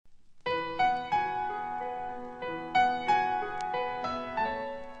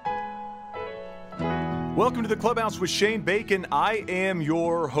Welcome to the Clubhouse with Shane Bacon. I am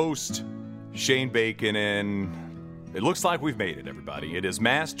your host, Shane Bacon, and it looks like we've made it, everybody. It is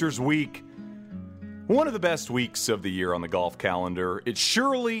Masters Week, one of the best weeks of the year on the golf calendar. It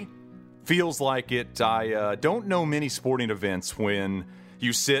surely feels like it. I don't know many sporting events when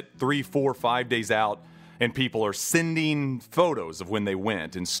you sit 3, 4, 5 days out and people are sending photos of when they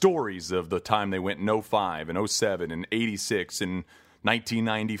went and stories of the time they went in 05 and 07 and 86 and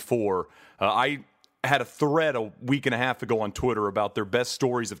 1994. I had a thread a week and a half ago on Twitter about their best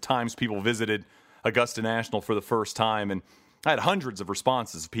stories of times people visited Augusta National for the first time, and I had hundreds of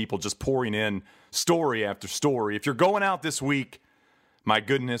responses of people just pouring in story after story. If you're going out this week, my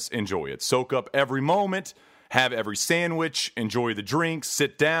goodness, enjoy it. Soak up every moment, have every sandwich, enjoy the drinks,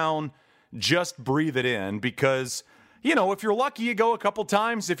 sit down, just breathe it in because, you know, if you're lucky, you go a couple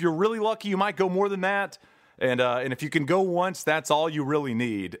times. If you're really lucky, you might go more than that. And if you can go once, that's all you really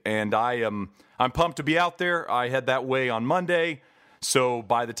need. And I'm pumped to be out there. I head that way on Monday. So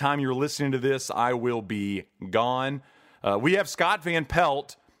by the time you're listening to this, I will be gone. We have Scott Van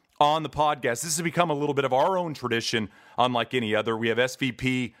Pelt on the podcast. This has become a little bit of our own tradition, unlike any other. We have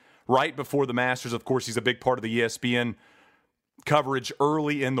SVP right before the Masters. Of course, he's a big part of the ESPN coverage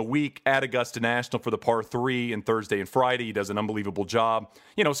early in the week at Augusta National for the par 3 and Thursday and Friday. He does an unbelievable job.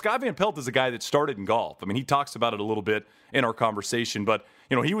 You know, Scott Van Pelt is a guy that started in golf. I mean, he talks about it a little bit in our conversation, but,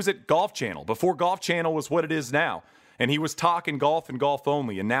 you know, he was at Golf Channel before Golf Channel was what it is now. And he was talking golf and golf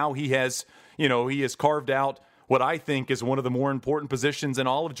only. And now he has carved out what I think is one of the more important positions in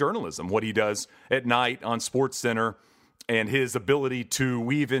all of journalism, what he does at night on SportsCenter and his ability to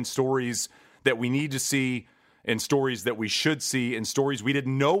weave in stories that we need to see and stories that we should see and stories we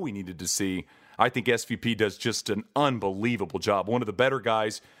didn't know we needed to see. I think SVP does just an unbelievable job. One of the better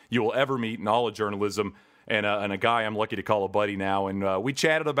guys you will ever meet in all of journalism, and a guy I'm lucky to call a buddy now. And we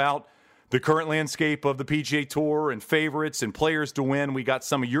chatted about the current landscape of the PGA Tour and favorites and players to win. We got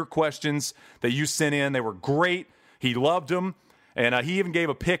some of your questions that you sent in. They were great. He loved them. And he even gave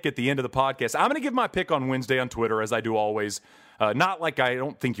a pick at the end of the podcast. I'm going to give my pick on Wednesday on Twitter, as I do always. Not like I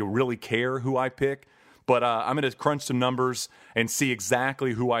don't think you really care who I pick. But I'm going to crunch some numbers and see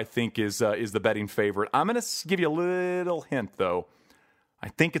exactly who I think is the betting favorite. I'm going to give you a little hint, though. I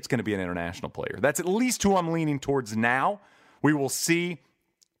think it's going to be an international player. That's at least who I'm leaning towards now. We will see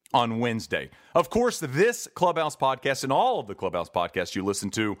on Wednesday. Of course, this Clubhouse podcast and all of the Clubhouse podcasts you listen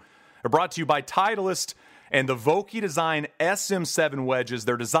to are brought to you by Titleist and the Vokey Design SM7 wedges.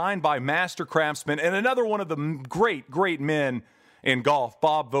 They're designed by master craftsmen and another one of the great men in golf,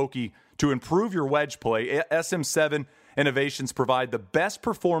 Bob Vokey. To improve your wedge play, SM7 innovations provide the best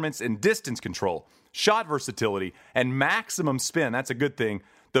performance in distance control, shot versatility, and maximum spin. That's a good thing.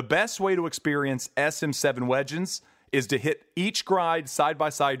 The best way to experience SM7 wedges is to hit each glide side by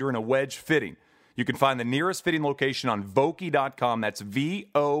side during a wedge fitting. You can find the nearest fitting location on Vokey.com. That's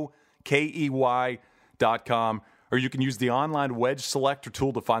VOKEY.com. Or you can use the online wedge selector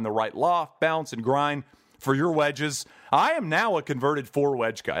tool to find the right loft, bounce, and grind for your wedges. I am now a converted 4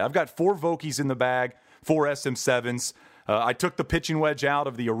 wedge guy. I've got 4 Vokeys in the bag, 4 SM7s. I took the pitching wedge out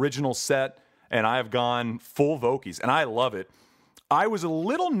of the original set, and I have gone full Vokeys, and I love it. I was a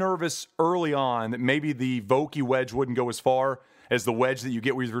little nervous early on that maybe the Vokey wedge wouldn't go as far as the wedge that you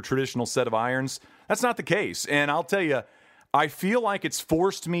get with your traditional set of irons. That's not the case, and I'll tell you, I feel like it's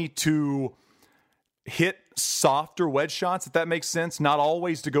forced me to hit softer wedge shots, if that makes sense, not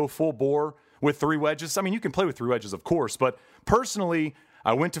always to go full bore with 3 wedges. I mean, you can play with 3 wedges, of course, but personally,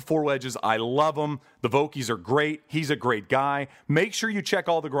 I went to 4 wedges. I love them. The Vokeys are great. He's a great guy. Make sure you check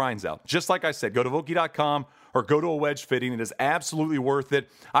all the grinds out. Just like I said, go to Vokey.com or go to a wedge fitting. It is absolutely worth it.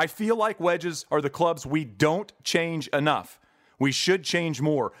 I feel like wedges are the clubs we don't change enough. We should change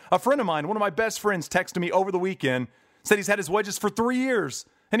more. A friend of mine, one of my best friends, texted me over the weekend, said he's had his wedges for 3 years,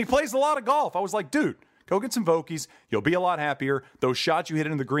 and he plays a lot of golf. I was like, dude, go get some Vokeys. You'll be a lot happier. Those shots you hit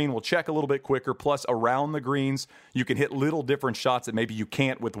into the green will check a little bit quicker. Plus, around the greens, you can hit little different shots that maybe you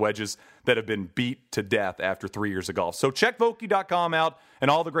can't with wedges that have been beat to death after 3 years of golf. So check Vokey.com out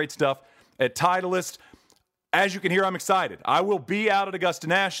and all the great stuff at Titleist. As you can hear, I'm excited. I will be out at Augusta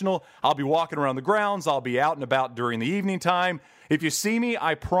National. I'll be walking around the grounds. I'll be out and about during the evening time. If you see me,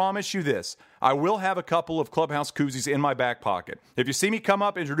 I promise you this. I will have a couple of Clubhouse koozies in my back pocket. If you see me, come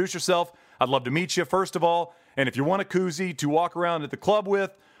up, introduce yourself. I'd love to meet you, first of all. And if you want a koozie to walk around at the club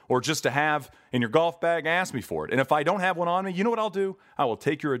with or just to have in your golf bag, ask me for it. And if I don't have one on me, you know what I'll do? I will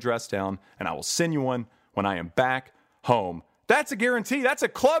take your address down, and I will send you one when I am back home. That's a guarantee. That's a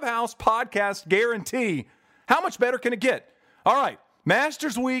Clubhouse podcast guarantee. How much better can it get? All right,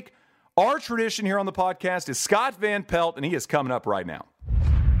 Masters Week. Our tradition here on the podcast is Scott Van Pelt, and he is coming up right now.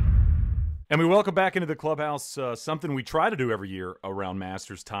 And we welcome back into the clubhouse something we try to do every year around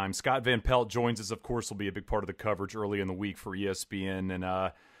Masters time. Scott Van Pelt joins us, of course, will be a big part of the coverage early in the week for ESPN.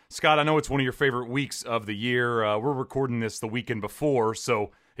 And Scott, I know it's one of your favorite weeks of the year. We're recording this the weekend before,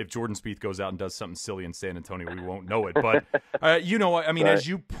 so if Jordan Spieth goes out and does something silly in San Antonio, we won't know it. But, right. As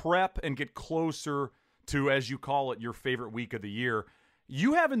you prep and get closer to, as you call it, your favorite week of the year,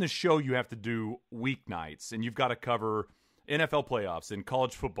 you have in the show you have to do weeknights, and you've got to cover NFL playoffs and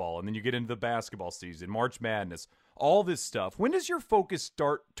college football, and then you get into the basketball season, March Madness, all this stuff. When does your focus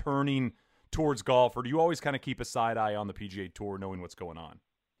start turning towards golf, or do you always kind of keep a side eye on the PGA Tour knowing what's going on?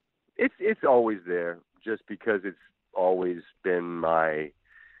 It's always there, just because it's always been my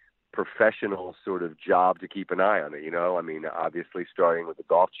professional sort of job to keep an eye on it. Obviously starting with the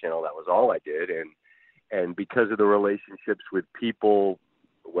Golf Channel, that was all I did. And because of the relationships with people,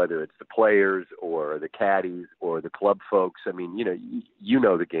 whether it's the players or the caddies or the club folks, you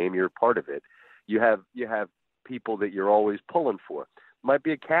know the game, you're a part of it. You have people that you're always pulling for. Might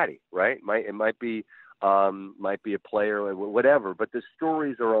be a caddy, right? It might be a player or whatever, but the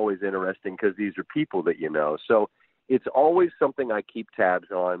stories are always interesting because these are people that you know. So it's always something I keep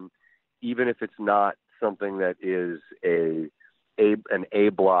tabs on, even if it's not something that is an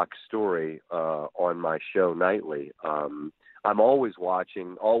A-block story on my show nightly. I'm always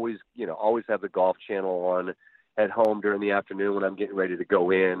watching, always have the Golf Channel on at home during the afternoon when I'm getting ready to go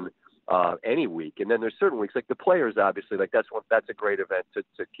in any week. And then there's certain weeks, like the Players, obviously, like that's a great event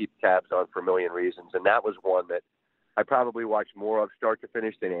to keep tabs on for a million reasons. And that was one that I probably watched more of start to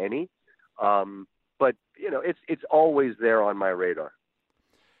finish than any. But it's always there on my radar.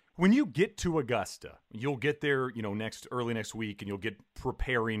 When you get to Augusta, you'll get there, early next week, and you'll get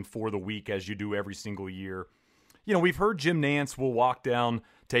preparing for the week as you do every single year. We've heard Jim Nantz will walk down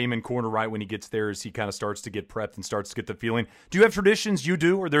Taman Corner right when he gets there as he kind of starts to get prepped and starts to get the feeling. Do you have traditions you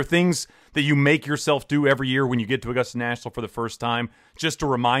do? Are there things that you make yourself do every year when you get to Augusta National for the first time, just to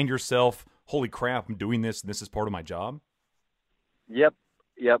remind yourself, holy crap, I'm doing this and this is part of my job? Yep.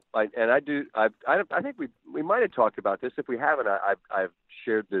 I think we might have talked about this. If we haven't, I've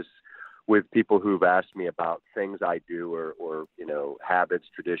shared this with people who've asked me about things I do or habits,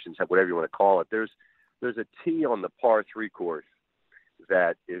 traditions, whatever you want to call it. There's a tee on the par 3 course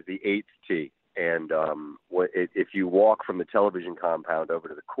that is the 8th tee. And if you walk from the television compound over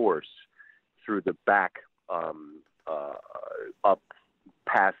to the course through the back up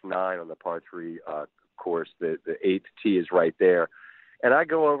past 9 on the par 3 course, the 8th tee is right there. And I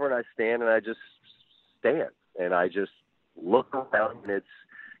go over and I stand and I just stand and I just look around, and it's,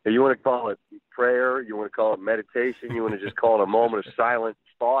 you want to call it prayer, you want to call it meditation, you want to just call it a moment of silent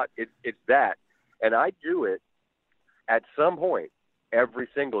thought. It's that. And I do it at some point every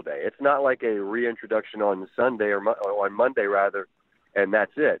single day. It's not like a reintroduction on Sunday or on Monday rather, and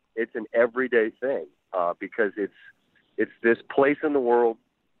that's it. It's an everyday thing because it's this place in the world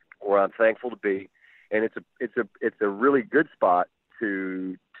where I'm thankful to be, and it's a really good spot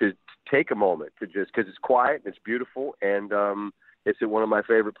to take a moment to just, because it's quiet and it's beautiful, and it's at one of my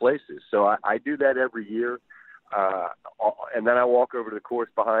favorite places. So I do that every year. And then I walk over to the course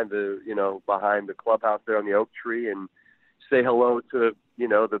behind the clubhouse there on the oak tree and say hello to,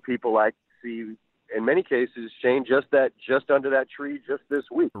 the people I see in many cases, Shane, just under that tree just this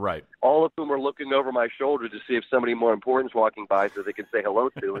week. Right. All of whom are looking over my shoulder to see if somebody more important is walking by so they can say hello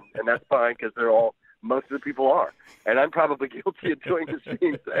to. And that's fine because most of the people are. And I'm probably guilty of doing the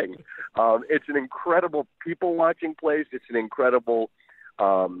same thing. It's an incredible people watching place. It's an incredible,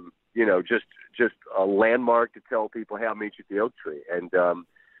 just a landmark to tell people, hey, I'll meet you at the oak tree. And,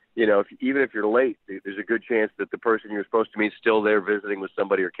 even if you're late, there's a good chance that the person you're supposed to meet is still there visiting with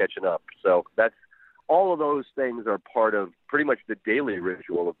somebody or catching up. So all of those things are part of pretty much the daily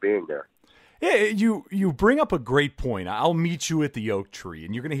ritual of being there. Yeah, you bring up a great point. I'll meet you at the oak tree,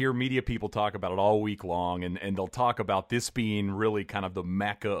 and you're going to hear media people talk about it all week long, and they'll talk about this being really kind of the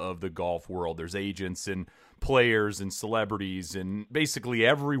mecca of the golf world. There's agents and players and celebrities and basically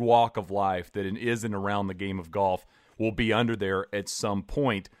every walk of life that is and around the game of golf will be under there at some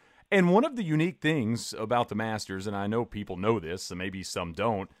point. And one of the unique things about the Masters, and I know people know this, and maybe some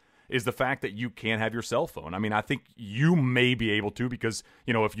don't, is the fact that you can't have your cell phone. I mean, I think you may be able to because,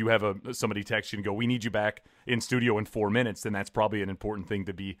 if you have somebody text you and go, we need you back in studio in 4 minutes, then that's probably an important thing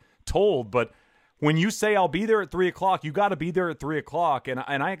to be told. But when you say I'll be there at 3 o'clock, you got to be there at 3 o'clock. And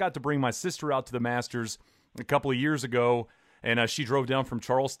I got to bring my sister out to the Masters a couple of years ago, and she drove down from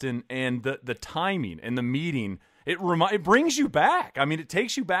Charleston, and the timing and the meeting, it brings you back. I mean, it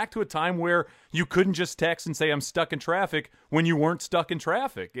takes you back to a time where you couldn't just text and say I'm stuck in traffic when you weren't stuck in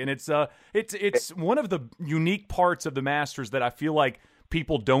traffic. And it's one of the unique parts of the Masters that I feel like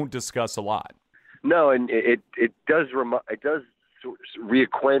people don't discuss a lot. No, and it does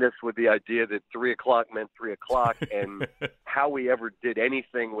reacquaint us with the idea that 3 o'clock meant 3 o'clock, and how we ever did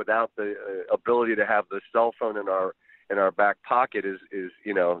anything without the ability to have the cell phone in our back pocket is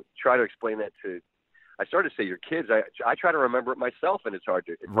try to explain that to. I started to say your kids. I try to remember it myself, and it's hard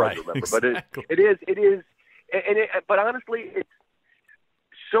to remember. Exactly. But it is, but honestly, it's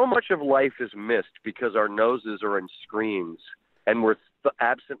so much of life is missed because our noses are in screens, and we're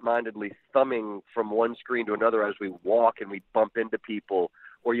absent-mindedly thumbing from one screen to another as we walk, and we bump into people,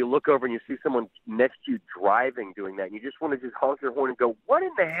 or you look over and you see someone next to you driving doing that, and you just want to just honk your horn and go, what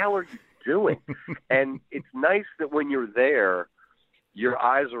in the hell are you doing? And it's nice that when you're there, your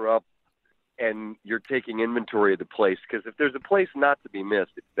eyes are up and you're taking inventory of the place, because if there's a place not to be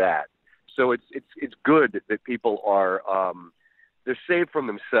missed, it's that. So it's good that people are they're saved from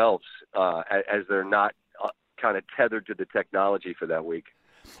themselves as they're not kind of tethered to the technology for that week.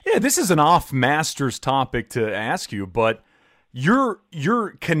 Yeah, this is an off-Masters topic to ask you, but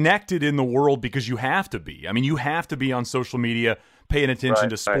you're connected in the world because you have to be. I mean, you have to be on social media paying attention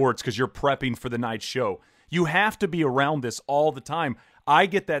to sports because you're prepping for the night show. You have to be around this all the time. I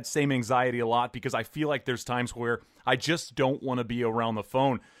get that same anxiety a lot because I feel like there's times where I just don't want to be around the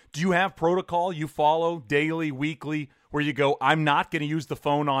phone. Do you have protocol you follow daily, weekly, where you go, I'm not going to use the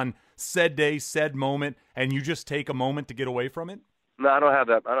phone on said day, said moment, and you just take a moment to get away from it? No, I don't have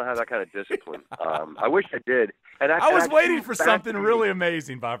that. I don't have that kind of discipline. I wish I did. And I was waiting for something really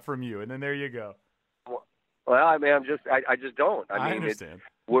amazing, Bob, from you, and then there you go. Well, I mean, I just don't. I understand.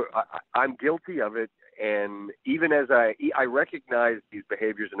 I'm guilty of it, and even as I recognize these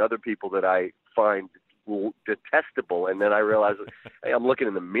behaviors in other people that I find detestable, and then I realize, hey, I'm looking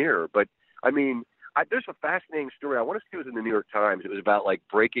in the mirror. But I mean, there's a fascinating story. I want to say it was in the New York Times. It was about like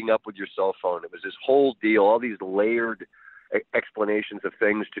breaking up with your cell phone. It was this whole deal, all these layered explanations of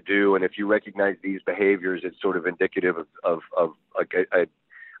things to do, and if you recognize these behaviors, it's sort of indicative of like a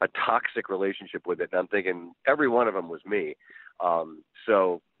toxic relationship with it. And I'm thinking every one of them was me.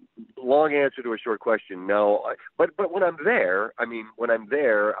 So long answer to a short question, no. But when I'm there, I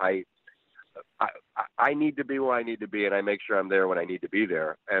need to be where I need to be, and I make sure I'm there when I need to be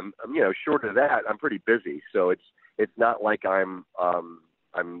there. And short of that, I'm pretty busy. So it's not like I'm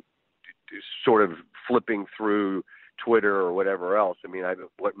sort of flipping through Twitter or whatever else. I mean, as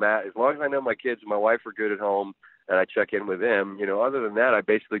long as I know my kids and my wife are good at home and I check in with them, other than that, I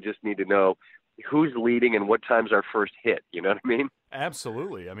basically just need to know who's leading and what time's our first hit. You know what I mean?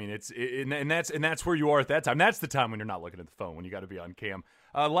 Absolutely. I mean, and that's where you are at that time. That's the time when you're not looking at the phone, when you got to be on cam.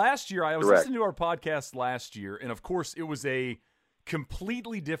 Last year, I was listening to our podcast last year, and of course, it was a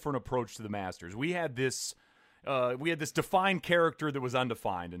completely different approach to the Masters. We had this defined character that was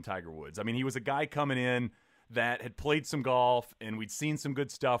undefined in Tiger Woods. I mean, he was a guy coming in that had played some golf, and we'd seen some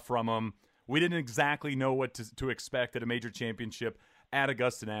good stuff from him. We didn't exactly know what to expect at a major championship at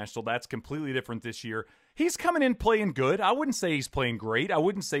Augusta National. That's completely different this year. He's coming in playing good. I wouldn't say he's playing great. I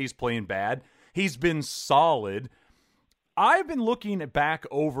wouldn't say he's playing bad. He's been solid. I've been looking back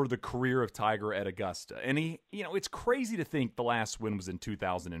over the career of Tiger at Augusta, and it's crazy to think the last win was in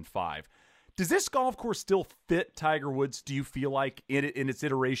 2005. Does this golf course still fit Tiger Woods, do you feel like, in its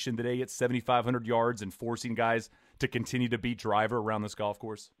iteration today at 7,500 yards and forcing guys to continue to beat driver around this golf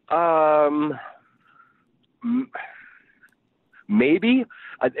course? Maybe.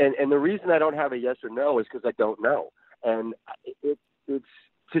 And the reason I don't have a yes or no is because I don't know. And it's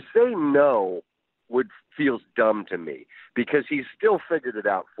to say no feels dumb to me because he's still figured it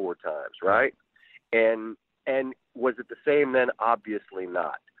out 4 times, right? And was it the same then? Obviously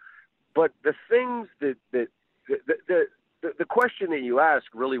not. But the things that the question that you ask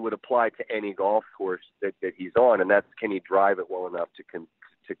really would apply to any golf course that he's on, and that's, can he drive it well enough to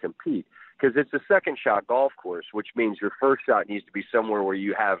compete? Because it's a second shot golf course, which means your first shot needs to be somewhere where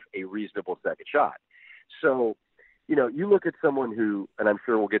you have a reasonable second shot. So, you look at someone who, and I'm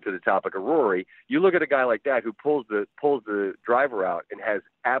sure we'll get to the topic of Rory, you look at a guy like that who pulls the driver out and has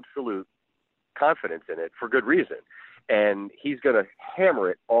absolute confidence in it for good reason. And he's going to hammer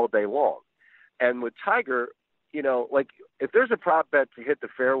it all day long. And with Tiger, like if there's a prop bet to hit the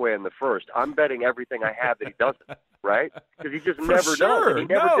fairway in the first, I'm betting everything I have that he doesn't, right? Because he just never does. And he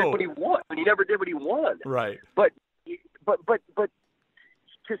never did what he won. And he never did what he won. Right. But to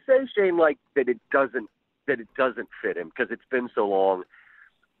say, Shane, like that it doesn't fit him because it's been so long,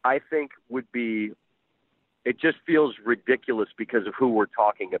 I think it just feels ridiculous because of who we're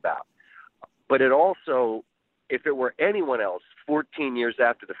talking about. But it also, if it were anyone else 14 years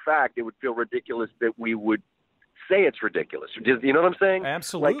after the fact, it would feel ridiculous that we would say it's ridiculous. You know what I'm saying?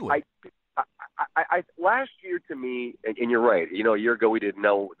 Absolutely. Like last year to me, and you're right, a year ago we didn't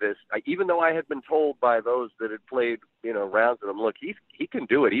know this. Even though I had been told by those that had played, rounds with him, look, he can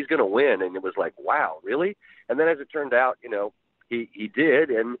do it. He's going to win. And it was like, wow, really? And then as it turned out, he did,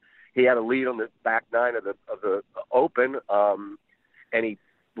 and he had a lead on the back nine of the Open, and he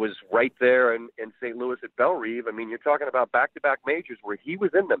was right there in St. Louis at Bellerive. I mean, you're talking about back-to-back majors where he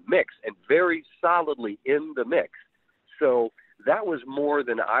was in the mix and very solidly in the mix. So that was more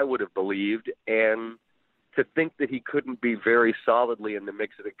than I would have believed. And to think that he couldn't be very solidly in the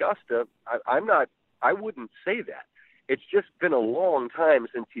mix at Augusta, I wouldn't say that. It's just been a long time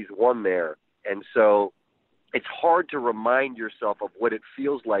since he's won there. And so it's hard to remind yourself of what it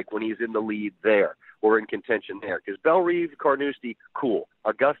feels like when he's in the lead there or in contention there. Because Bellerive, Carnoustie, cool.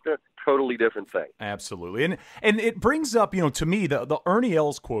 Augusta, totally different thing. Absolutely. And it brings up, to me, the Ernie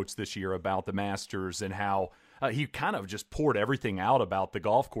Els quotes this year about the Masters and how he kind of just poured everything out about the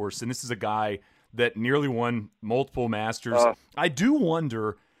golf course. And this is a guy that nearly won multiple Masters. I do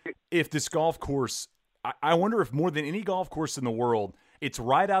wonder if this golf course, I wonder if more than any golf course in the world, it's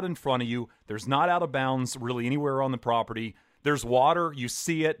right out in front of you. There's not out of bounds really anywhere on the property. There's water. You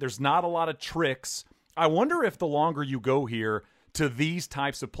see it. There's not a lot of tricks. I wonder if the longer you go here to these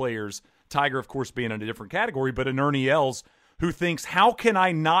types of players, Tiger, of course, being in a different category, but an Ernie Els who thinks, how can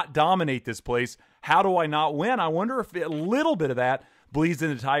I not dominate this place? How do I not win? I wonder if a little bit of that bleeds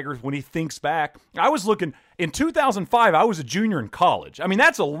into Tiger when he thinks back. I was looking, in 2005, I was a junior in college. I mean,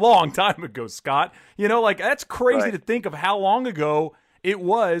 that's a long time ago, Scott. That's crazy to think of how long ago it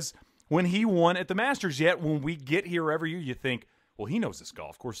was when he won at the Masters. Yet when we get here every year, you think, well, he knows this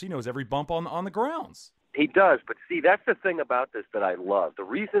golf course. He knows every bump on the grounds. He does. But see, that's the thing about this that I love. The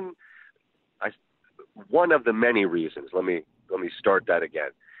reason, one of the many reasons, let me start that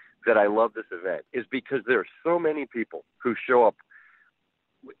again, that I love this event is because there are so many people who show up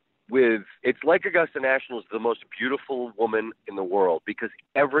with, it's like Augusta National is the most beautiful woman in the world because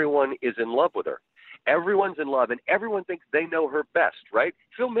everyone is in love with her. Everyone's in love, and everyone thinks they know her best, right?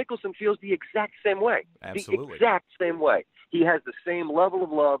 Phil Mickelson feels the exact same way. Absolutely. The exact same way. He has the same level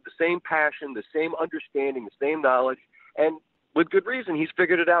of love, the same passion, the same understanding, the same knowledge, and with good reason, he's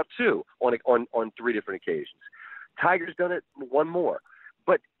figured it out too on 3 different occasions. Tiger's done it one more.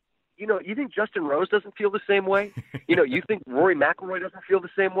 But, you think Justin Rose doesn't feel the same way? You think Rory McIlroy doesn't feel the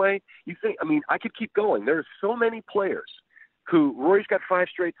same way? I could keep going. There are so many players who, Rory's got 5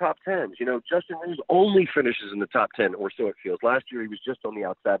 straight top 10s. Justin Rose only finishes in the top 10, or so it feels. Last year he was just on the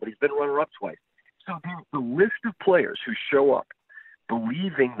outside, but he's been runner-up twice. So the list of players who show up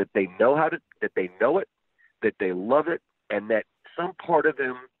believing that they know that they know it, that they love it, and that some part of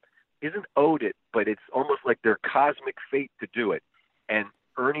them isn't owed it, but it's almost like their cosmic fate to do it. And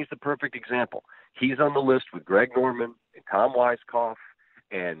Ernie's the perfect example. He's on the list with Greg Norman and Tom Weiskopf,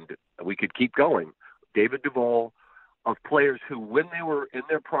 and we could keep going. David Duval, of players who, when they were in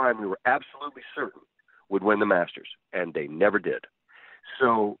their prime, we were absolutely certain would win the Masters, and they never did.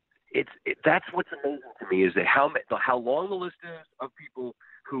 So that's what's amazing to me is that how long the list is of people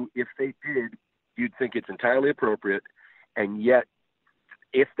who, if they did, you'd think it's entirely appropriate, and yet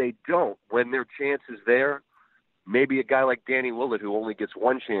if they don't, when their chance is there, maybe a guy like Danny Willett, who only gets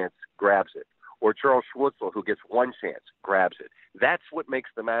one chance, grabs it, or Charles Schwartzel, who gets one chance, grabs it. That's what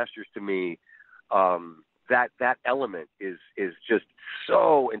makes the Masters to me. That element is just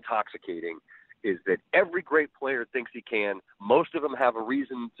so intoxicating. Is that every great player thinks he can. Most of them have a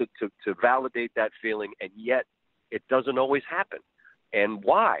reason to validate that feeling, and yet it doesn't always happen. And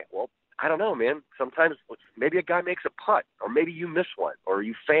why? Well, I don't know, man. Sometimes maybe a guy makes a putt, or maybe you miss one, or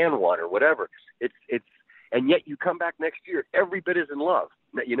you fan one, or whatever. And yet you come back next year, every bit is in love.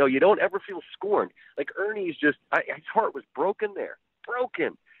 You don't ever feel scorned. Like Ernie's his heart was broken there,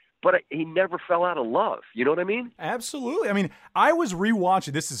 but he never fell out of love. You know what I mean? Absolutely. I mean, I was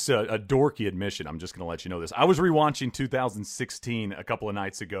rewatching. This is a dorky admission. I'm just going to let you know this. I was rewatching 2016 a couple of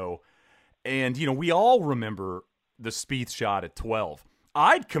nights ago, and we all remember the Spieth shot at 12.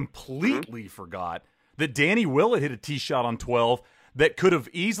 I'd completely forgot that Danny Willett hit a tee shot on 12 that could have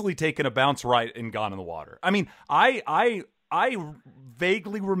easily taken a bounce right and gone in the water. I mean, I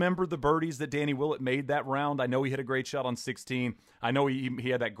vaguely remember the birdies that Danny Willett made that round. I know he hit a great shot on 16. I know he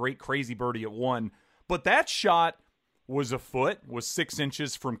had that great crazy birdie at 1. But that shot was a foot, was 6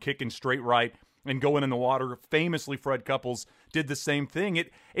 inches from kicking straight right and going in the water. Famously, Fred Couples did the same thing.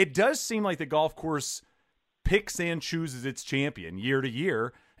 It does seem like the golf course picks and chooses its champion year to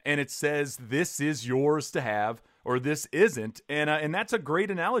year, and it says this is yours to have or this isn't. And that's a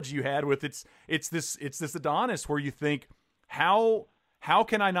great analogy you had with it's this Adonis where you think, how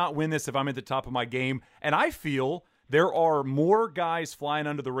can I not win this if I'm at the top of my game? And I feel there are more guys flying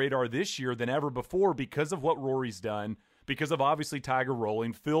under the radar this year than ever before because of what Rory's done, because of obviously Tiger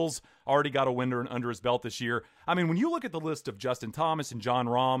rolling. Phil's already got a win under his belt this year. I mean, when you look at the list of Justin Thomas and John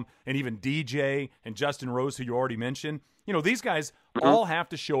Rahm and even DJ and Justin Rose, who you already mentioned, you know, these guys all have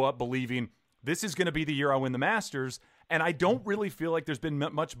to show up believing this is going to be the year I win the Masters. And I don't really feel like there's been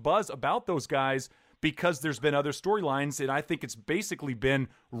much buzz about those guys because there's been other storylines, and I think it's basically been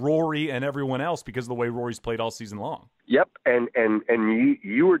Rory and everyone else because of the way Rory's played all season long. Yep, and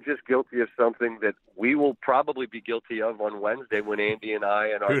you were just guilty of something that we will probably be guilty of on Wednesday when Andy and I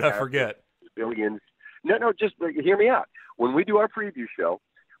and our Who'd I forget? Billions. No, just hear me out. When we do our preview show,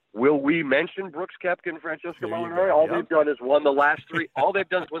 will we mention Brooks Koepka and Francesco Molinari? All they've done is won the last three. All they've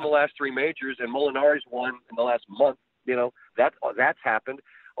done is win the last three majors, and Molinari's won in the last month. You know, that's happened.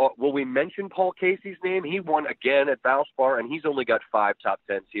 Will we mention Paul Casey's name? He won again at Valspar, and he's only got 5 top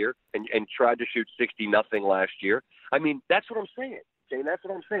 10s here and tried to shoot 60-0 last year. I mean, that's what I'm saying, Shane. That's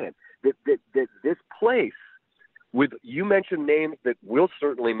what I'm saying. That this place, with you mentioned names that we'll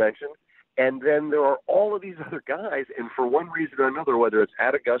certainly mention, and then there are all of these other guys, and for one reason or another, whether it's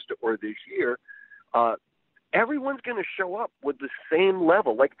at Augusta or this year, everyone's going to show up with the same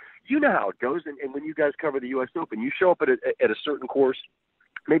level. Like, you know how it goes, and when you guys cover the U.S. Open, you show up at a certain course.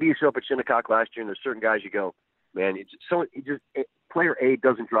 Maybe you show up at Shinnecock last year, and there's certain guys you go, man, player A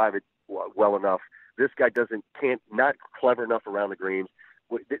doesn't drive it well enough. This guy not clever enough around the greens.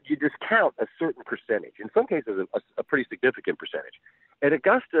 You discount a certain percentage. In some cases, a pretty significant percentage. At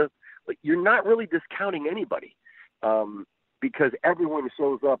Augusta, you're not really discounting anybody because everyone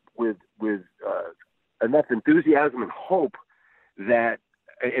shows up with enough enthusiasm and hope that,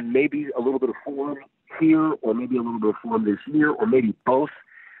 and maybe a little bit of form here, or maybe a little bit of form this year, or maybe both,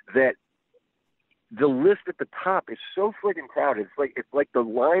 that the list at the top is so friggin' crowded. It's like the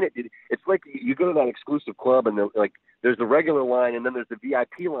line. It's like you go to that exclusive club and there's the regular line and then there's the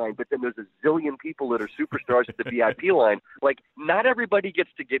VIP line, but then there's a zillion people that are superstars at the VIP line. Like, not everybody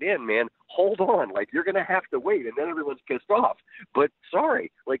gets to get in, man. Hold on. Like, you're gonna have to wait, and then everyone's pissed off. But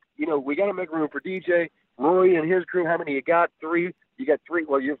sorry, we gotta make room for DJ, Rory, and his crew. How many you got? 3. You got 3.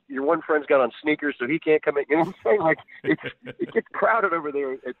 Well, your one friend's got on sneakers, so he can't come in. You know what I'm saying? Like, it gets crowded over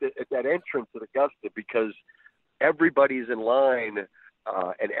there at that entrance at Augusta because everybody's in line, and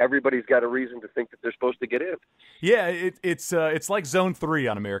everybody's got a reason to think that they're supposed to get in. Yeah, it's like Zone 3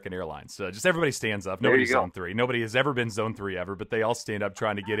 on American Airlines. Just everybody stands up. Nobody's Zone 3. Nobody has ever been Zone 3 ever, but they all stand up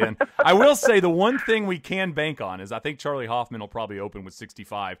trying to get in. I will say the one thing we can bank on is I think Charlie Hoffman will probably open with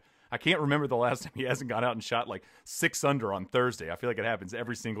 65. I can't remember the last time he hasn't gone out and shot like 6 under on Thursday. I feel like it happens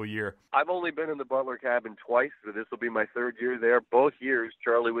every single year. I've only been in the Butler cabin twice, so this will be my 3rd year there. Both years,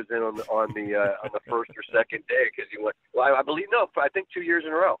 Charlie was in on the first or second day because he went. Well, I think 2 years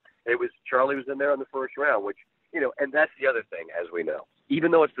in a row. Charlie was in there on the first round, which, and that's the other thing, as we know.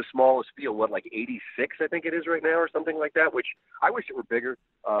 Even though it's the smallest field, 86 I think it is right now or something like that, which I wish it were bigger.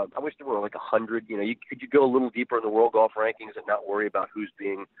 I wish there were 100. Could you go a little deeper in the world golf rankings and not worry about who's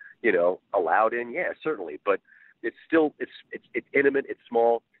being, allowed in? Yeah, certainly. But it's still, it's intimate, it's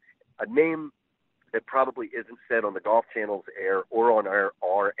small. A name that probably isn't said on the Golf Channel's air or on our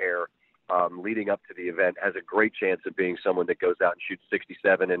air leading up to the event has a great chance of being someone that goes out and shoots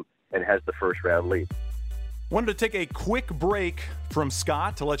 67 and has the first round lead. Wanted to take a quick break from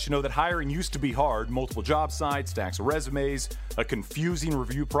Scott to let you know that hiring used to be hard. Multiple job sites, stacks of resumes, a confusing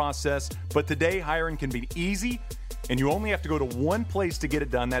review process. But today, hiring can be easy, and you only have to go to one place to get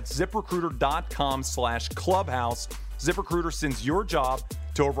it done. That's ZipRecruiter.com/clubhouse. ZipRecruiter sends your job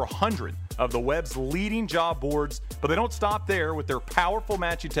to over 100 of the web's leading job boards, but they don't stop there. With their powerful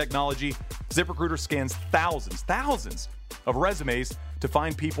matching technology, ZipRecruiter scans thousands of resumes to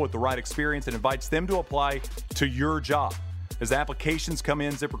find people with the right experience and invites them to apply to your job. As applications come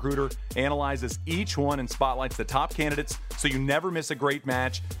in, ZipRecruiter analyzes each one and spotlights the top candidates so you never miss a great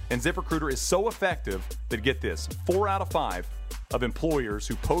match. And ZipRecruiter is so effective that, get this, 4 out of 5 of employers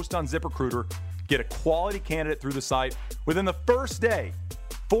who post on ZipRecruiter get a quality candidate through the site within the first day.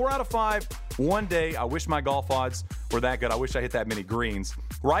 4 out of 5, one day. I wish my golf odds were that good. I wish I hit that many greens.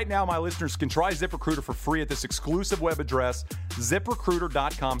 Right now, my listeners can try ZipRecruiter for free at this exclusive web address,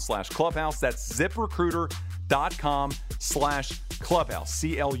 ZipRecruiter.com/clubhouse. That's ZipRecruiter.com/clubhouse. CLUBHOUSE.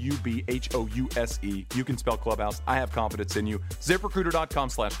 You can spell clubhouse. I have confidence in you.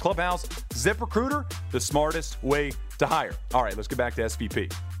 ZipRecruiter.com/clubhouse. ZipRecruiter, the smartest way to hire. All right, let's get back to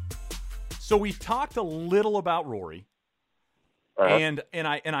SVP. So we talked a little about Rory. And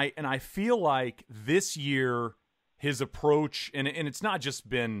I feel like this year his approach, and it's not just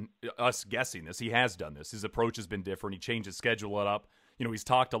been us guessing this, he has done this. His approach has been different. He changed his schedule up. He's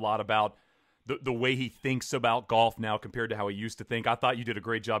talked a lot about the way he thinks about golf now compared to how he used to think. I thought you did a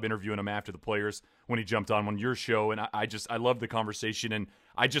great job interviewing him after the Players when he jumped on your show, and I love the conversation, and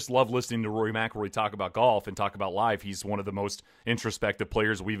I just love listening to Rory McIlroy talk about golf and talk about life. He's one of the most introspective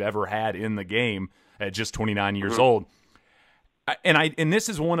players we've ever had in the game at just 29 years old. And this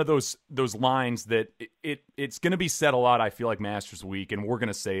is one of those lines that it's going to be said a lot, I feel like, Masters Week, and we're going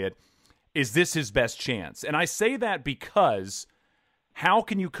to say it. Is this his best chance? And I say that because how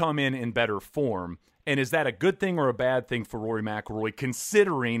can you come in better form? And is that a good thing or a bad thing for Rory McIlroy,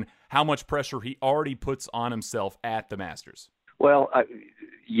 considering how much pressure he already puts on himself at the Masters? Well,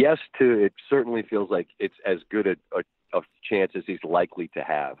 yes, it certainly feels like it's as good a chance as he's likely to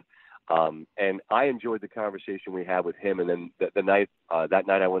have. And I enjoyed the conversation we had with him. And then that night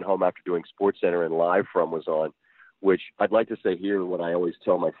I went home after doing SportsCenter and Live From was on, which I'd like to say here what I always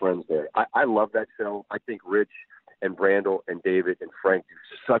tell my friends there. I love that show. I think Rich and Brandel and David and Frank do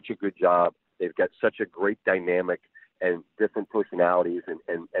such a good job. They've got such a great dynamic and different personalities.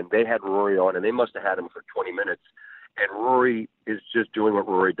 And they had Rory on, and they must have had him for 20 minutes. And Rory is just doing what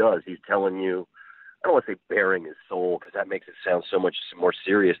Rory does. He's telling you, I don't want to say bearing his soul because that makes it sound so much more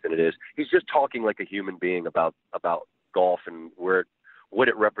serious than it is. He's just talking like a human being about golf and what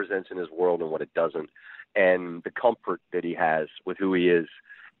it represents in his world and what it doesn't, and the comfort that he has with who he is,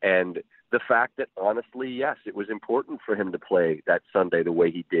 and the fact that, honestly, yes, it was important for him to play that Sunday the way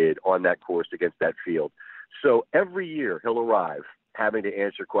he did on that course against that field. So every year he'll arrive having to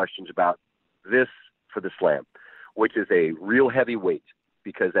answer questions about this for the Slam, which is a real heavy weight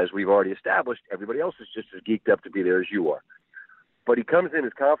because, as we've already established, everybody else is just as geeked up to be there as you are. But he comes in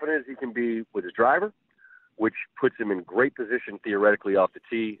as confident as he can be with his driver, which puts him in great position theoretically off the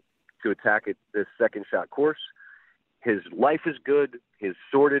tee to attack at this second shot course. His life is good. He's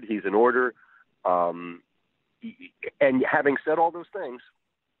sorted. He's in order. And having said all those things,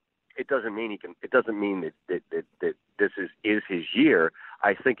 it doesn't mean It doesn't mean that this is his year.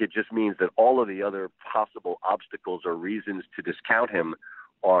 I think it just means that all of the other possible obstacles or reasons to discount him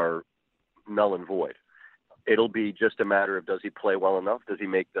are null and void. It'll be just a matter of, does he play well enough? Does he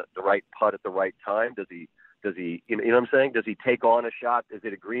make the right putt at the right time? Does he, you know what I'm saying? Does he take on a shot? Is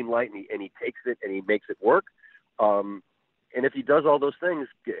it a green light and he takes it and he makes it work? And if he does all those things,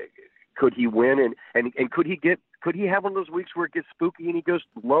 could he win? And could he have one of those weeks where it gets spooky and he goes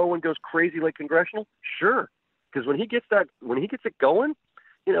low and goes crazy like Congressional? Sure. Because when he gets it going,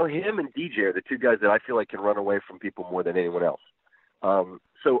 you know, him and DJ are the two guys that I feel like can run away from people more than anyone else.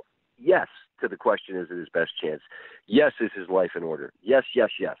 So yes, to the question, is it his best chance? Yes, is his life in order? Yes, yes,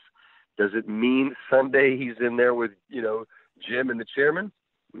 yes. Does it mean Sunday he's in there with, you know, Jim and the chairman?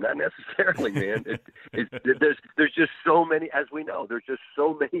 Not necessarily, man. There's just so many, as we know, there's just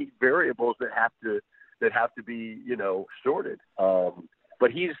so many variables that have to be, you know, sorted.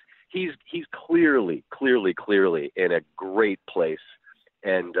 But he's clearly in a great place,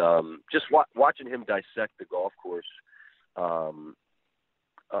 and just watching him dissect the golf course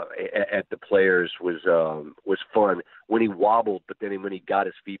at the Players was fun when he wobbled, but then when he got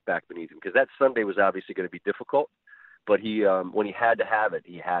his feet back beneath him, because that Sunday was obviously going to be difficult. But he, when he had to have it,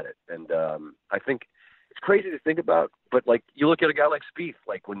 he had it. And I think it's crazy to think about. But like, you look at a guy like Spieth,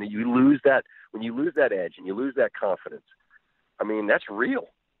 like when you lose that edge and you lose that confidence, I mean, that's real.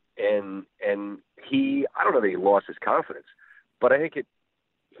 And he, I don't know that he lost his confidence, but I think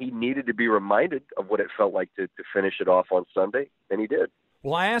he needed to be reminded of what it felt like to finish it off on Sunday, and he did.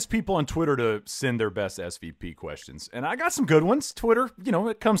 Well, I asked people on Twitter to send their best SVP questions, and I got some good ones. Twitter, you know,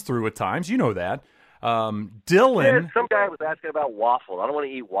 it comes through at times. You know that. Dylan. Yeah, some guy was asking about waffles. I don't want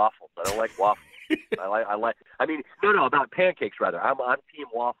to eat waffles. I don't like waffles. About pancakes rather. I'm team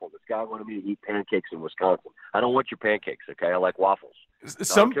waffle. This guy wanted me to eat pancakes in Wisconsin. I don't want your pancakes, okay? I like waffles. I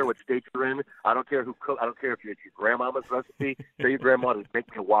don't care what state you're in. I don't care who cook. I don't care if it's your grandmama's recipe. Tell your grandma to make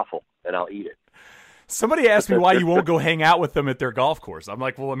me a waffle, and I'll eat it. Somebody asked me why you won't go hang out with them at their golf course. I'm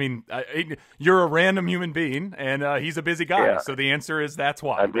like, well, I mean, you're a random human being, and he's a busy guy. Yeah. So the answer is that's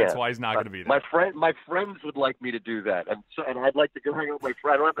why. That's why he's not going to be there. My friends would like me to do that, and I'd like to go hang out with my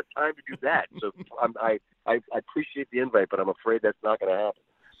friend. I don't have the time to do that. So I appreciate the invite, but I'm afraid that's not going to happen.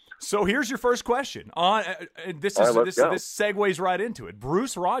 So here's your first question. This segues right into it.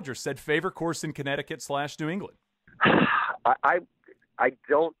 Bruce Rogers said favorite course in Connecticut / New England. I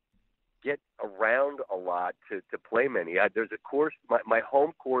don't get around a lot to play many. There's a course. My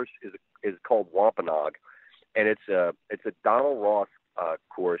home course is called Wampanoag, and it's a Donald Ross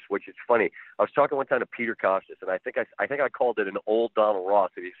course, which is funny. I was talking one time to Peter Costas, and I think I called it an old Donald Ross,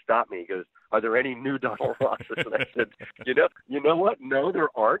 and he stopped me. He goes, "Are there any new Donald Rosses?" And I said, "You know what? No, there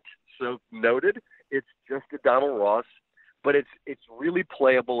aren't." So noted. It's just a Donald Ross, but it's really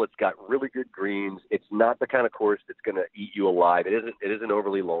playable. It's got really good greens. It's not the kind of course that's going to eat you alive. It isn't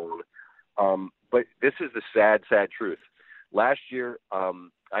overly long. But this is the sad truth. Last year, I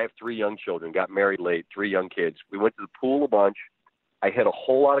have 3 young children, got married late, 3 young kids. We went to the pool a bunch. I hit a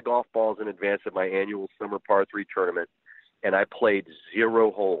whole lot of golf balls in advance of my annual summer par 3 tournament, and I played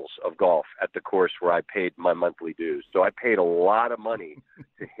 0 holes of golf at the course where I paid my monthly dues. So I paid a lot of money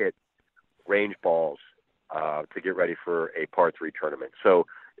to hit range balls to get ready for a par 3 tournament. So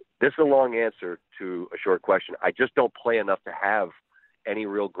this is a long answer to a short question. I just don't play enough to have any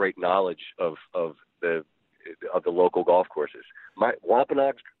real great knowledge of the local golf courses.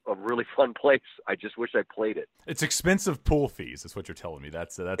 Wampanoag's a really fun place. I just wish I played it. It's expensive pool fees. That's what you're telling me.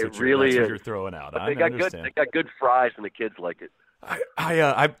 That's what you're throwing out. But they got good fries, and the kids like it.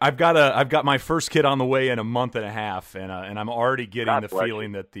 I've got my first kid on the way in a month and a half, and I'm already getting the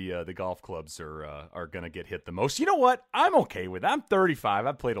feeling that the golf clubs are going to get hit the most. You know what? I'm okay with it. I'm 35.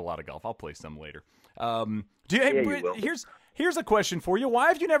 I've played a lot of golf. I'll play some later. Here's a question for you. Why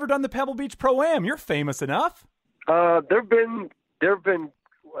have you never done the Pebble Beach Pro-Am? You're famous enough. There've been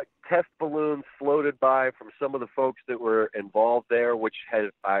like test balloons floated by from some of the folks that were involved there, which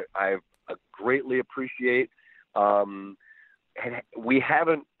I greatly appreciate. And we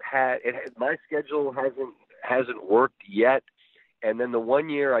haven't had it. My schedule hasn't worked yet. And then the one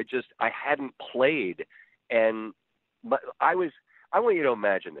year I hadn't played, and I want you to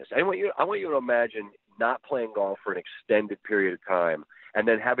imagine this. I want you to imagine not playing golf for an extended period of time, and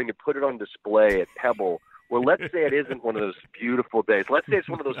then having to put it on display at Pebble. Well, let's say it isn't one of those beautiful days. Let's say it's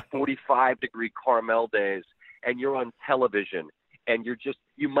one of those 45-degree Carmel days, and you're on television, and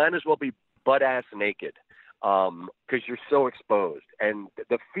you might as well be butt-ass naked because you're so exposed. And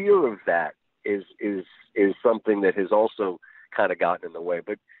the fear of that is something that has also kind of gotten in the way.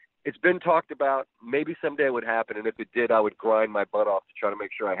 But it's been talked about. Maybe someday it would happen, and if it did, I would grind my butt off to try to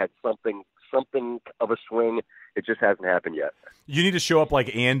make sure I had something of a swing. It just hasn't happened yet. You need to show up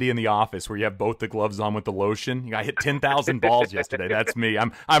like Andy in The Office, where you have both the gloves on with the lotion. I hit 10,000 balls yesterday. That's me.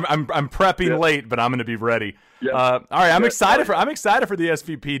 I'm prepping late, but I'm going to be ready. Yeah. All right, I'm excited for the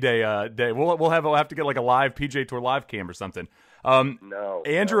SVP day. We'll have to get like a live PJ Tour live cam or something.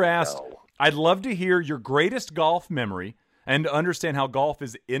 Andrew asked, I'd love to hear your greatest golf memory and to understand how golf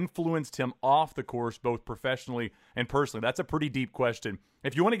has influenced him off the course, both professionally and personally. That's a pretty deep question.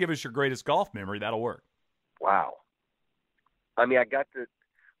 If you want to give us your greatest golf memory, that'll work. Wow. I mean, I got to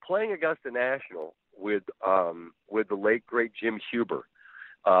playing Augusta National with the late great Jim Huber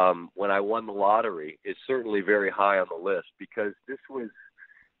when I won the lottery is certainly very high on the list, because this was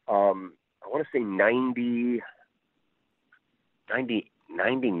I want to say 99,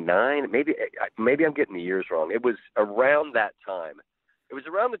 maybe I'm getting the years wrong. It was around that time. It was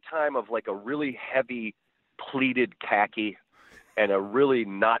around the time of like a really heavy pleated khaki and a really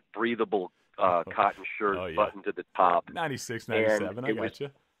not breathable cotton shirt buttoned to the top. 96, 97, I got you.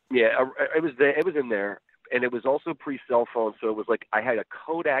 Yeah, it was in there, and it was also pre-cell phone, so it was like I had a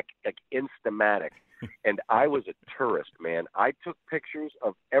Kodak like Instamatic, and I was a tourist, man. I took pictures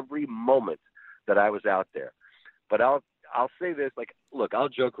of every moment that I was out there. But I'll say this, like, look, I'll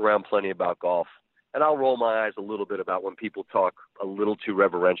joke around plenty about golf, and I'll roll my eyes a little bit about when people talk a little too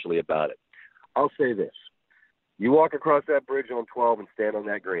reverentially about it. I'll say this. You walk across that bridge on 12 and stand on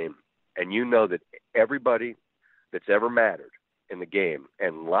that green, and you know that everybody that's ever mattered in the game,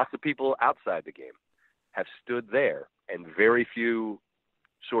 and lots of people outside the game, have stood there, and very few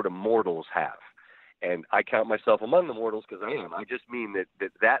sort of mortals have. And I count myself among the mortals because I am. I just mean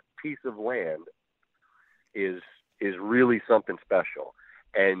that piece of land is really something special.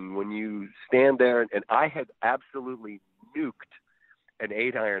 And when you stand there, and I had absolutely nuked an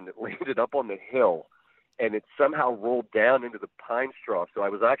 8-iron that landed up on the hill, and it somehow rolled down into the pine straw. So I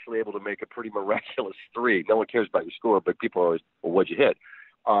was actually able to make a pretty miraculous 3. No one cares about your score, but people are always, well, what'd you hit?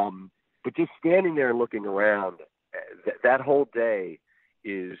 But just standing there and looking around, that whole day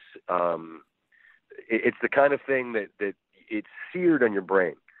is it's the kind of thing that it's seared on your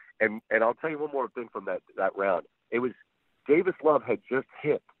brain. And I'll tell you one more thing from that round. It was Davis Love had just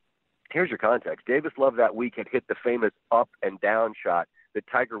hit. Here's your context. Davis Love that week had hit the famous up and down shot that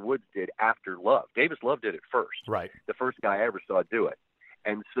Tiger Woods did after Love. Davis Love did it first. Right. The first guy I ever saw do it.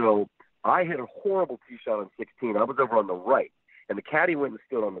 And so I hit a horrible tee shot on 16. I was over on the right. And the caddy went and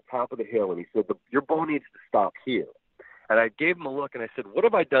stood on the top of the hill, and he said, your ball needs to stop here. And I gave him a look, and I said, what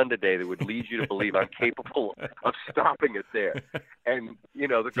have I done today that would lead you to believe I'm capable of stopping it there? And,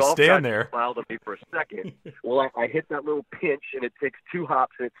 the golf guy smiled at me for a second. Well, I hit that little pinch, and it takes 2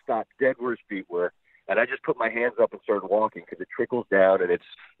 hops, and it stopped dead where his feet were. And I just put my hands up and started walking because it trickles down, and it's,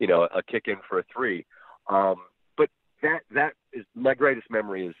 a kick in for a 3. But that is my greatest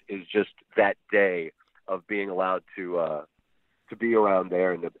memory is just that day of being allowed to be around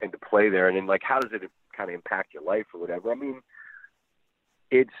there and to play there. And then, like, how does it kind of impact your life or whatever? I mean,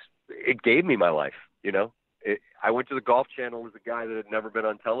 it gave me my life, you know. I went to the Golf Channel as a guy that had never been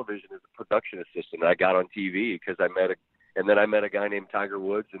on television as a production assistant. I got on TV because I met a guy named Tiger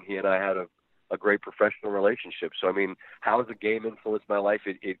Woods, and he and I had a great professional relationship. So, I mean, how has the game influenced my life?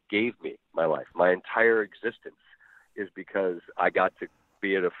 It gave me my life. My entire existence is because I got to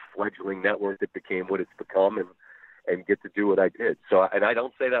be at a fledgling network that became what it's become and get to do what I did. So, and I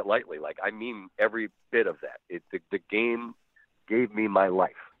don't say that lightly. Like, I mean every bit of that. The game gave me my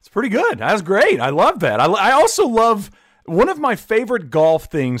life. It's pretty good. That's great. I love that. I also love one of my favorite golf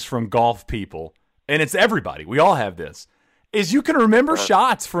things from golf people, and it's everybody. We all have this, is you can remember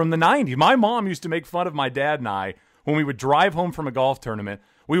shots from the 90s. My mom used to make fun of my dad and I when we would drive home from a golf tournament.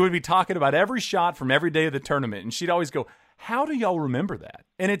 We would be talking about every shot from every day of the tournament, and she'd always go, how do y'all remember that?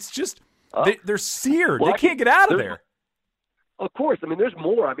 And it's just, they're seared. Well, they can't get out of there. Of course. I mean, there's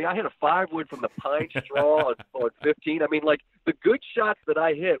more. I mean, I hit a 5-wood from the pine straw on 15. I mean, like, the good shots that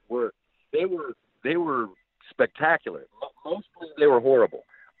I hit were spectacular. Mostly they were horrible.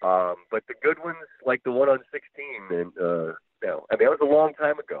 But the good ones, like the one on 16, and I mean, that was a long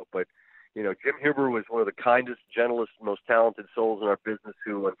time ago. But you know, Jim Huber was one of the kindest, gentlest, most talented souls in our business,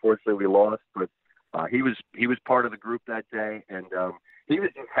 who unfortunately we lost. But he was part of the group that day, and he was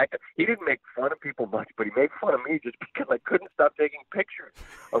just he didn't make fun of people much, but he made fun of me just because I couldn't stop taking pictures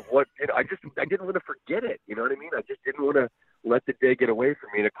of what, you know. I didn't want to forget it. You know what I mean? I just didn't want to let the day get away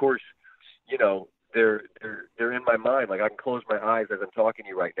from me. And of course, you know, they're in my mind. Like, I can close my eyes as I'm talking to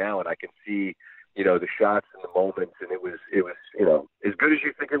you right now, and I can see, you know, the shots and the moments, and it was, you know, as good as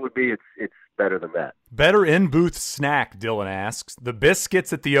you think it would be. It's better than that. Better in-booth snack, Dylan asks. The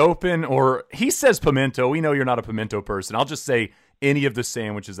biscuits at the Open, or he says pimento. We know you're not a pimento person. I'll just say any of the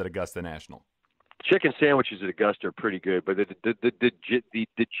sandwiches at Augusta National. Chicken sandwiches at Augusta are pretty good, but the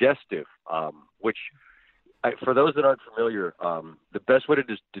digestive, which, for those that aren't familiar, the best way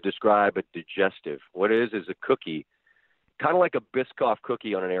to describe a digestive, what it is a cookie, kind of like a Biscoff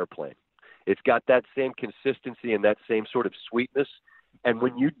cookie on an airplane. It's got that same consistency and that same sort of sweetness. And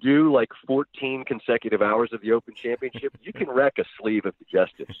when you do like 14 consecutive hours of the Open Championship, you can wreck a sleeve of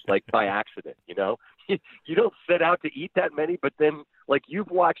digestives, like by accident, you know? You don't set out to eat that many, but then, like,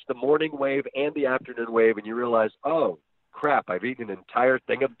 you've watched the morning wave and the afternoon wave, and you realize, oh, crap, I've eaten an entire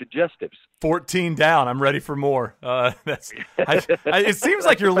thing of digestives. 14 down. I'm ready for more. It seems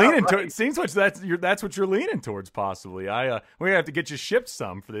like you're leaning to. It seems like that's what you're leaning towards, possibly. We're gonna have to get you shipped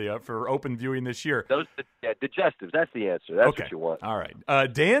some for Open viewing this year. Digestives. That's the answer. That's okay. What you want. All right.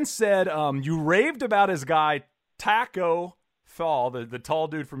 Dan said you raved about his guy Taco Fall, the tall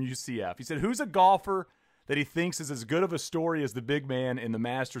dude from UCF. He said, who's a golfer that he thinks is as good of a story as the big man in the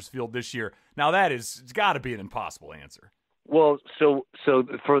Masters field this year? Now it's got to be an impossible answer. Well, so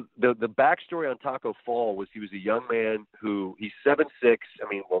for the backstory on Taco Fall was he was a young man who he's 7'6". I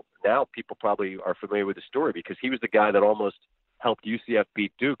mean, well, now people probably are familiar with the story because he was the guy that almost helped UCF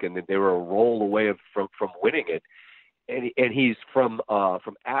beat Duke, and they were a roll away from winning it. And he's from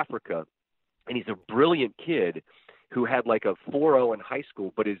Africa, and he's a brilliant kid who had like a 4.0 in high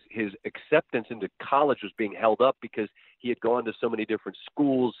school, but his acceptance into college was being held up because he had gone to so many different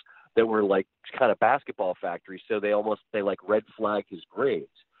schools that were like kind of basketball factories. So they like red flagged his grades.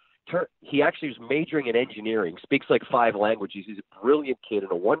 He actually was majoring in engineering, speaks like 5 languages. He's a brilliant kid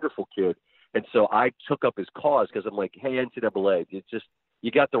and a wonderful kid. And so I took up his cause because I'm like, hey, NCAA,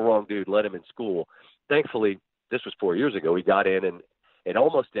 you got the wrong dude. Let him in school. Thankfully, this was 4 years ago. He got in, and it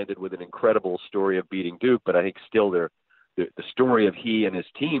almost ended with an incredible story of beating Duke. But I think still the story of he and his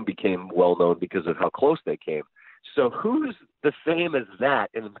team became well known because of how close they came. So who's the same as that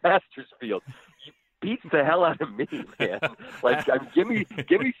in the Masters field? He beats the hell out of me, man. Like, give me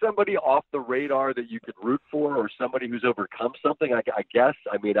somebody off the radar that you could root for, or somebody who's overcome something. I guess.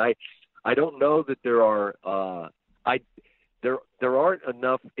 I mean, I don't know that there are. There aren't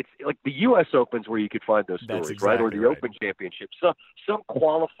enough. It's like the U.S. Opens where you could find those stories, exactly right? Or the right. Open Championship. Some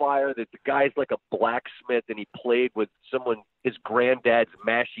qualifier that the guy's like a blacksmith and he played with his granddad's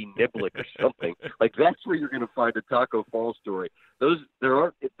mashy niblick or something. Like, that's where you're going to find a Taco Fall story. There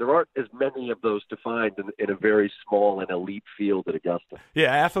aren't as many of those to find in a very small and elite field at Augusta.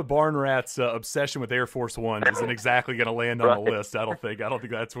 Yeah, Afa Barnrat's obsession with Air Force One isn't exactly going to land on the list. I don't think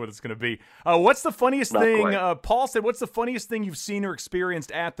that's what it's going to be. What's the funniest thing? Paul said, "What's the funniest thing you've seen or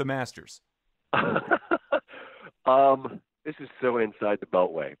experienced at the Masters?" This is so inside the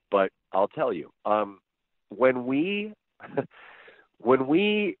Beltway, but I'll tell you. When we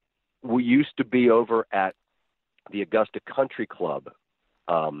used to be over at the Augusta Country Club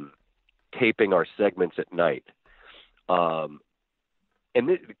taping our segments at night. And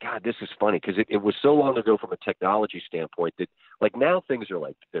this is funny because it was so long ago from a technology standpoint that, like, now things are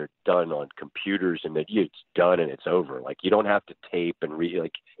like they're done on computers and it's done and it's over. Like, you don't have to tape and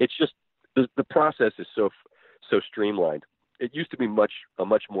it's just the process is so streamlined. It used to be a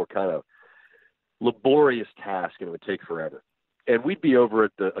much more kind of laborious task, and it would take forever. And we'd be over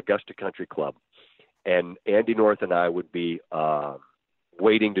at the Augusta Country Club, and Andy North and I would be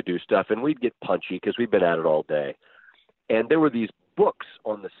waiting to do stuff, and we'd get punchy because we'd been at it all day. And there were these books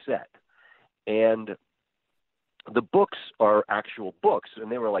on the set, and the books are actual books,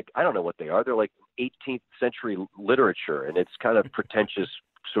 and they were like, I don't know what they are. They're like 18th century literature, and it's kind of pretentious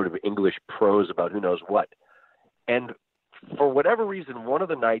sort of English prose about who knows what. And for whatever reason, one of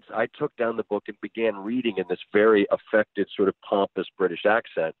the nights I took down the book and began reading in this very affected, sort of pompous British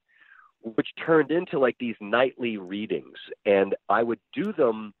accent, which turned into like these nightly readings. And I would do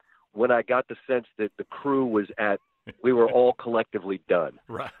them when I got the sense that the crew was we were all collectively done.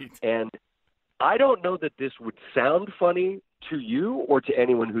 Right. And I don't know that this would sound funny to you or to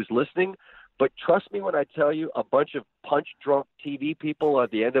anyone who's listening, but trust me when I tell you, a bunch of punch-drunk TV people at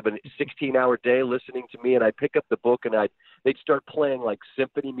the end of a 16-hour day listening to me, and I'd pick up the book and they'd start playing like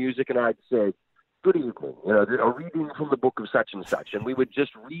symphony music, and I'd say, good evening, a reading from the book of such and such. And we would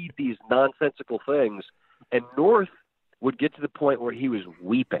just read these nonsensical things, and North would get to the point where he was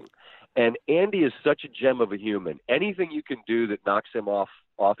weeping. And Andy is such a gem of a human. Anything you can do that knocks him off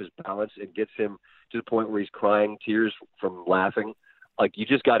his balance and gets him to the point where he's crying tears from laughing, like, you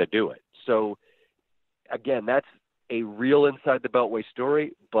just got to do it. So, again, that's a real Inside the Beltway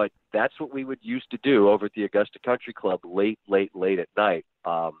story, but that's what we would used to do over at the Augusta Country Club late at night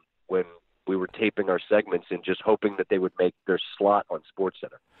when we were taping our segments and just hoping that they would make their slot on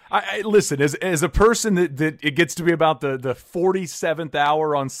SportsCenter. I listen, as a person that it gets to be about the 47th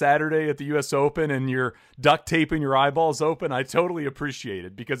hour on Saturday at the U.S. Open and you're duct taping your eyeballs open, I totally appreciate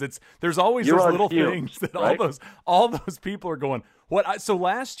it because there's always those little things that right? all those people are going, what? So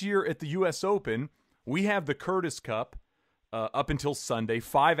last year at the U.S. Open, we have the Curtis Cup up until Sunday,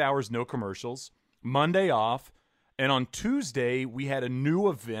 5 hours, no commercials, Monday off. And on Tuesday, we had a new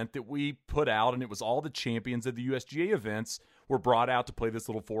event that we put out, and it was all the champions of the USGA events were brought out to play this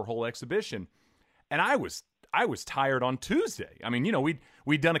little 4-hole exhibition. And I was tired on Tuesday. I mean,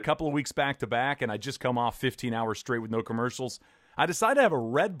 we'd done a couple of weeks back to back, and I just come off 15 hours straight with no commercials. I decided to have a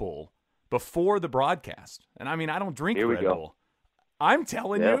Red Bull before the broadcast. And I mean, I don't drink Red Bull. I'm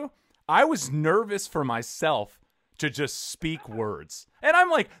telling you, I was nervous for myself to just speak words. And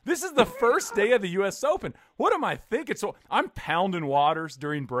I'm like, this is the first day of the U.S. Open. What am I thinking? So I'm pounding waters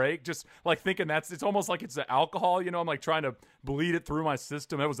during break, just like thinking it's almost like it's the alcohol, I'm like trying to bleed it through my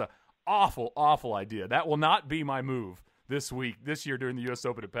system. It was an awful, awful idea. That will not be my move this year during the U.S.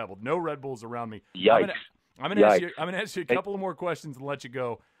 Open at Pebble. No Red Bulls around me. Yikes. I'm gonna ask you a couple of more questions and let you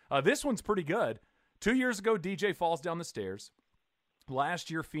go. This one's pretty good. 2 years ago, DJ falls down the stairs. Last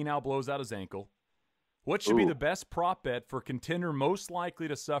year, Finau blows out his ankle. What should be the best prop bet for a contender most likely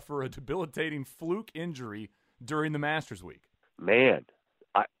to suffer a debilitating fluke injury during the Masters week? Man,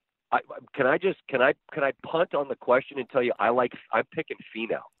 can I punt on the question and tell you I'm picking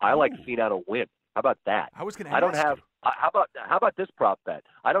Finau. I like Finau to win. How about that? I was going to ask you. How about this prop bet?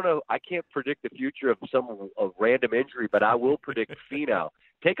 I don't know. I can't predict the future of a random injury, but I will predict Finau.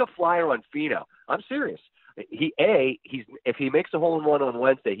 Take a flyer on Finau. I'm serious. If he makes a hole-in-one on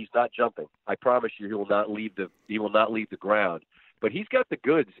Wednesday, he's not jumping. I promise you, he will not leave the ground. But he's got the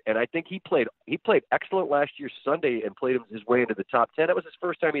goods, and I think he played excellent last year Sunday and played his way into the top 10. That was his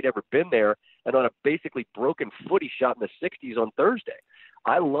first time he'd ever been there, and on a basically broken foot, he shot in the 60s on Thursday.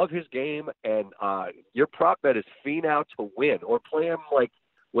 I love his game, and your prop bet is Finau to win, or play him like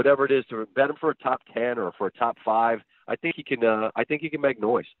whatever it is to bet him for a top 10 or for a top 5. I think he can make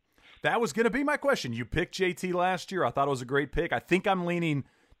noise. That was going to be my question. You picked JT last year. I thought it was a great pick. I think I'm leaning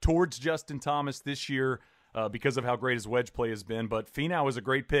towards Justin Thomas this year because of how great his wedge play has been. But Finau is a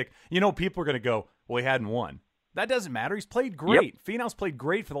great pick. People are going to go, well, he hadn't won. That doesn't matter. He's played great. Yep. Finau's played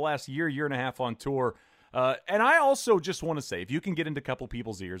great for the last year and a half on tour. And I also just want to say, if you can get into a couple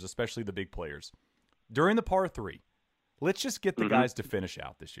people's ears, especially the big players, during the par 3, let's just get the guys to finish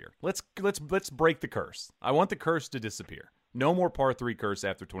out this year. Let's break the curse. I want the curse to disappear. No more par 3 curse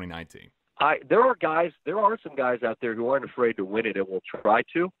after 2019. There are some guys out there who aren't afraid to win it and will try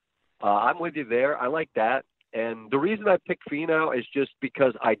to. I'm with you there. I like that. And the reason I picked Finau is just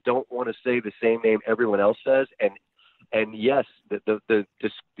because I don't want to say the same name everyone else says. And yes,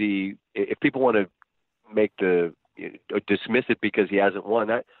 if people want to dismiss it because he hasn't won,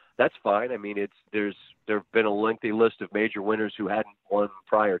 that's fine. I mean, there have been a lengthy list of major winners who hadn't won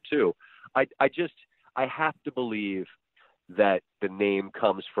prior to. I have to believe that the name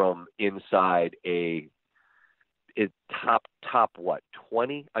comes from inside a top what,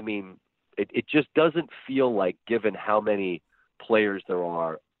 20? I mean, it just doesn't feel like, given how many players there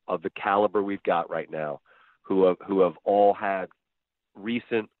are of the caliber we've got right now, who have all had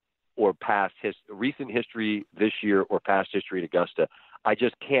recent history this year or past history at Augusta. I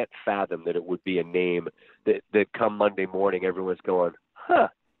just can't fathom that it would be a name that come Monday morning everyone's going, huh,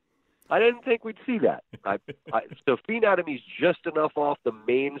 I didn't think we'd see that. So Pheanotomy's just enough off the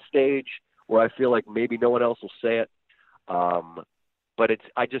main stage where I feel like maybe no one else will say it. But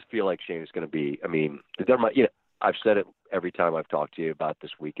I just feel like Shane is going to be, I mean, I've said it every time I've talked to you about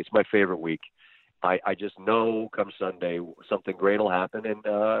this week. It's my favorite week. I just know come Sunday something great will happen, and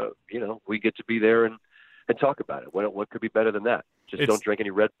we get to be there and talk about it. What could be better than that? Don't drink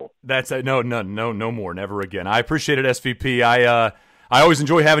any Red Bull. That's no more, never again. I appreciate it, SVP. I always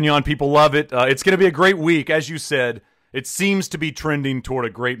enjoy having you on. People love it. It's going to be a great week, as you said. It seems to be trending toward a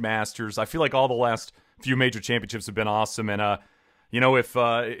great Masters. I feel like all the last few major championships have been awesome, and if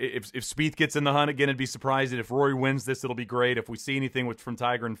Spieth gets in the hunt again, I'd be surprised. If Rory wins this, it'll be great. If we see anything from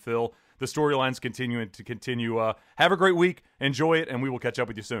Tiger and Phil, the storyline's continue. Have a great week. Enjoy it, and we will catch up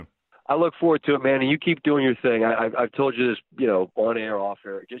with you soon. I look forward to it, man, and you keep doing your thing. I've told you this, on air, off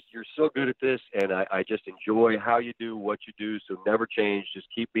air. You're so good at this, and I just enjoy how you do what you do. So never change. Just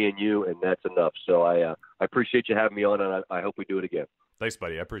keep being you, and that's enough. So I appreciate you having me on, and I hope we do it again. Thanks,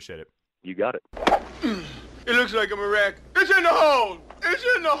 buddy. I appreciate it. You got it. It looks like a miracle. It's in the hole. It's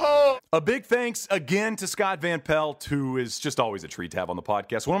in the hole. A big thanks again to Scott Van Pelt, who is just always a treat to have on the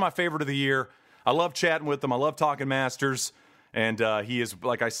podcast. One of my favorite of the year. I love chatting with him. I love talking Masters. And he is,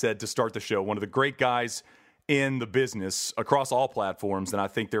 like I said, to start the show, one of the great guys in the business across all platforms. And I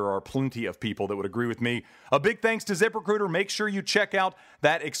think there are plenty of people that would agree with me. A big thanks to ZipRecruiter. Make sure you check out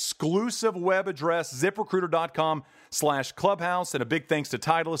that exclusive web address, ZipRecruiter.com/clubhouse. And a big thanks to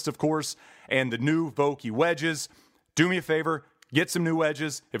Titleist, of course, and the new Vokey wedges. Do me a favor, get some new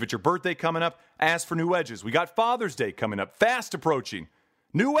wedges. If it's your birthday coming up, ask for new wedges. We got Father's Day coming up, fast approaching.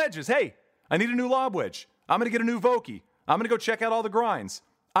 New wedges. Hey, I need a new lob wedge. I'm going to get a new Vokey. I'm going to go check out all the grinds.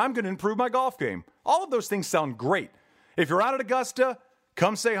 I'm going to improve my golf game. All of those things sound great. If you're out at Augusta,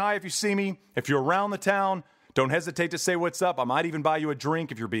 come say hi if you see me. If you're around the town, don't hesitate to say what's up. I might even buy you a drink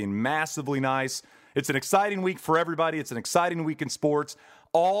if you're being massively nice. It's an exciting week for everybody. It's an exciting week in sports.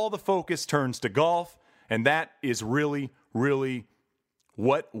 All the focus turns to golf, and that is really, really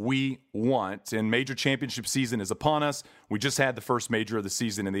what we want. And major championship season is upon us. We just had the first major of the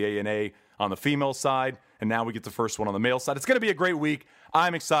season in the A&A on the female side, and now we get the first one on the male side. It's going to be a great week.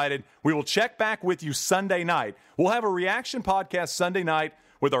 I'm excited. We will check back with you Sunday night. We'll have a reaction podcast Sunday night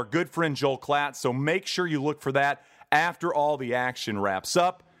with our good friend Joel Klatt, so make sure you look for that after all the action wraps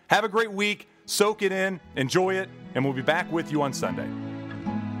up. Have a great week. Soak it in. Enjoy it, and we'll be back with you on Sunday.